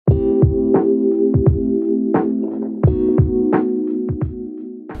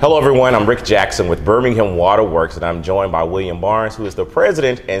Hello everyone, I'm Rick Jackson with Birmingham Waterworks, and I'm joined by William Barnes, who is the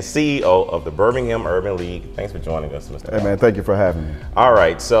president and CEO of the Birmingham Urban League. Thanks for joining us, Mr. Hey man, thank you for having me. All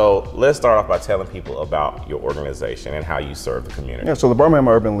right, so let's start off by telling people about your organization and how you serve the community. Yeah, so the Birmingham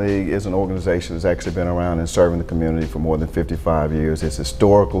Urban League is an organization that's actually been around and serving the community for more than 55 years. It's a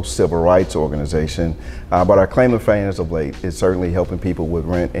historical civil rights organization, but our claim to fame as of late is certainly helping people with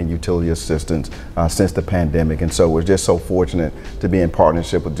rent and utility assistance since the pandemic. And so we're just so fortunate to be in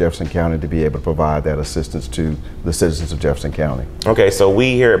partnership with Jefferson County to be able to provide that assistance to the citizens of Jefferson County. Okay, so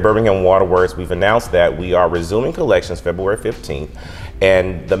we here at Birmingham Waterworks, we've announced that we are resuming collections February 15th.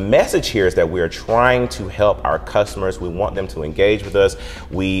 And the message here is that we are trying to help our customers. We want them to engage with us.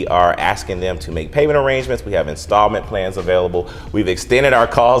 We are asking them to make payment arrangements. We have installment plans available. We've extended our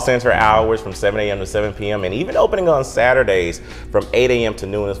call center hours from 7 a.m. to 7 p.m. and even opening on Saturdays from 8 a.m. to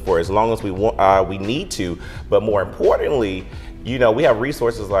noon for as long as we need to. But more importantly, you know, we have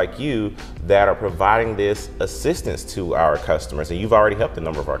resources like you that are providing this assistance to our customers, and you've already helped a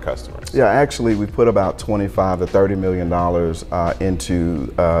number of our customers. Yeah, actually, we put about $25 to $30 million into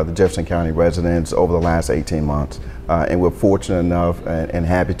the Jefferson County residents over the last 18 months. And we're fortunate enough and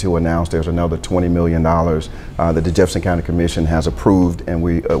happy to announce there's another $20 million that the Jefferson County Commission has approved, and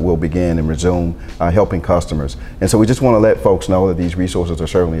we will begin and resume helping customers. And so we just want to let folks know that these resources are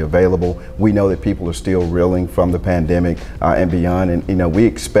certainly available. We know that people are still reeling from the pandemic and beyond, and you know, we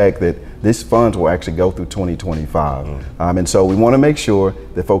expect that these funds will actually go through 2025. And so we want to make sure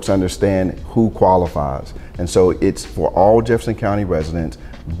that folks understand who qualifies. And so it's for all Jefferson County residents,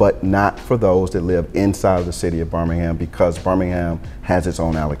 but not for those that live inside of the city of Birmingham, because Birmingham has its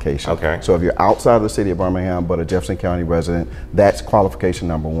own allocation. Okay. So if you're outside of the city of Birmingham but a Jefferson County resident, that's qualification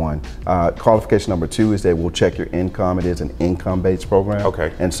number one. Qualification number two is that we'll check your income. It is an income-based program.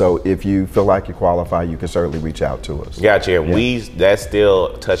 Okay. And so if you feel like you qualify, you can certainly reach out to us. Gotcha. Yeah. That's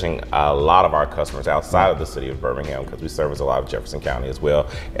still touching a lot of our customers outside of the city of Birmingham, because we service a lot of Jefferson County as well,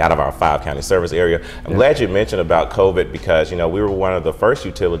 out of our 5-county service area. I'm glad you mentioned about COVID, because you know, we were one of the first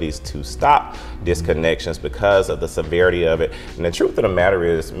utilities to stop disconnections because of the severity of it. And the truth of the matter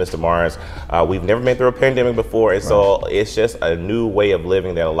is, Mr. Barnes, we've never been through a pandemic before, and so it's just a new way of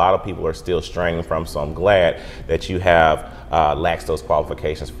living that a lot of people are still straying from. So I'm glad that you have laxed those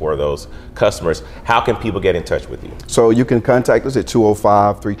qualifications for those customers. How can people get in touch with you? So you can contact us at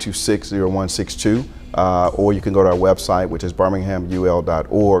 205-326-0162. Or you can go to our website, which is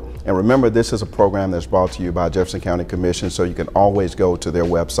birminghamul.org. And remember, this is a program that's brought to you by Jefferson County Commission, so you can always go to their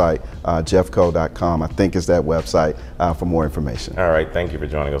website, jeffco.com, I think is that website, for more information. All right, thank you for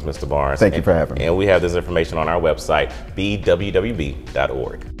joining us, Mr. Barnes. Thank you for having me. And we have this information on our website,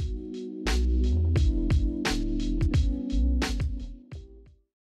 bwwb.org.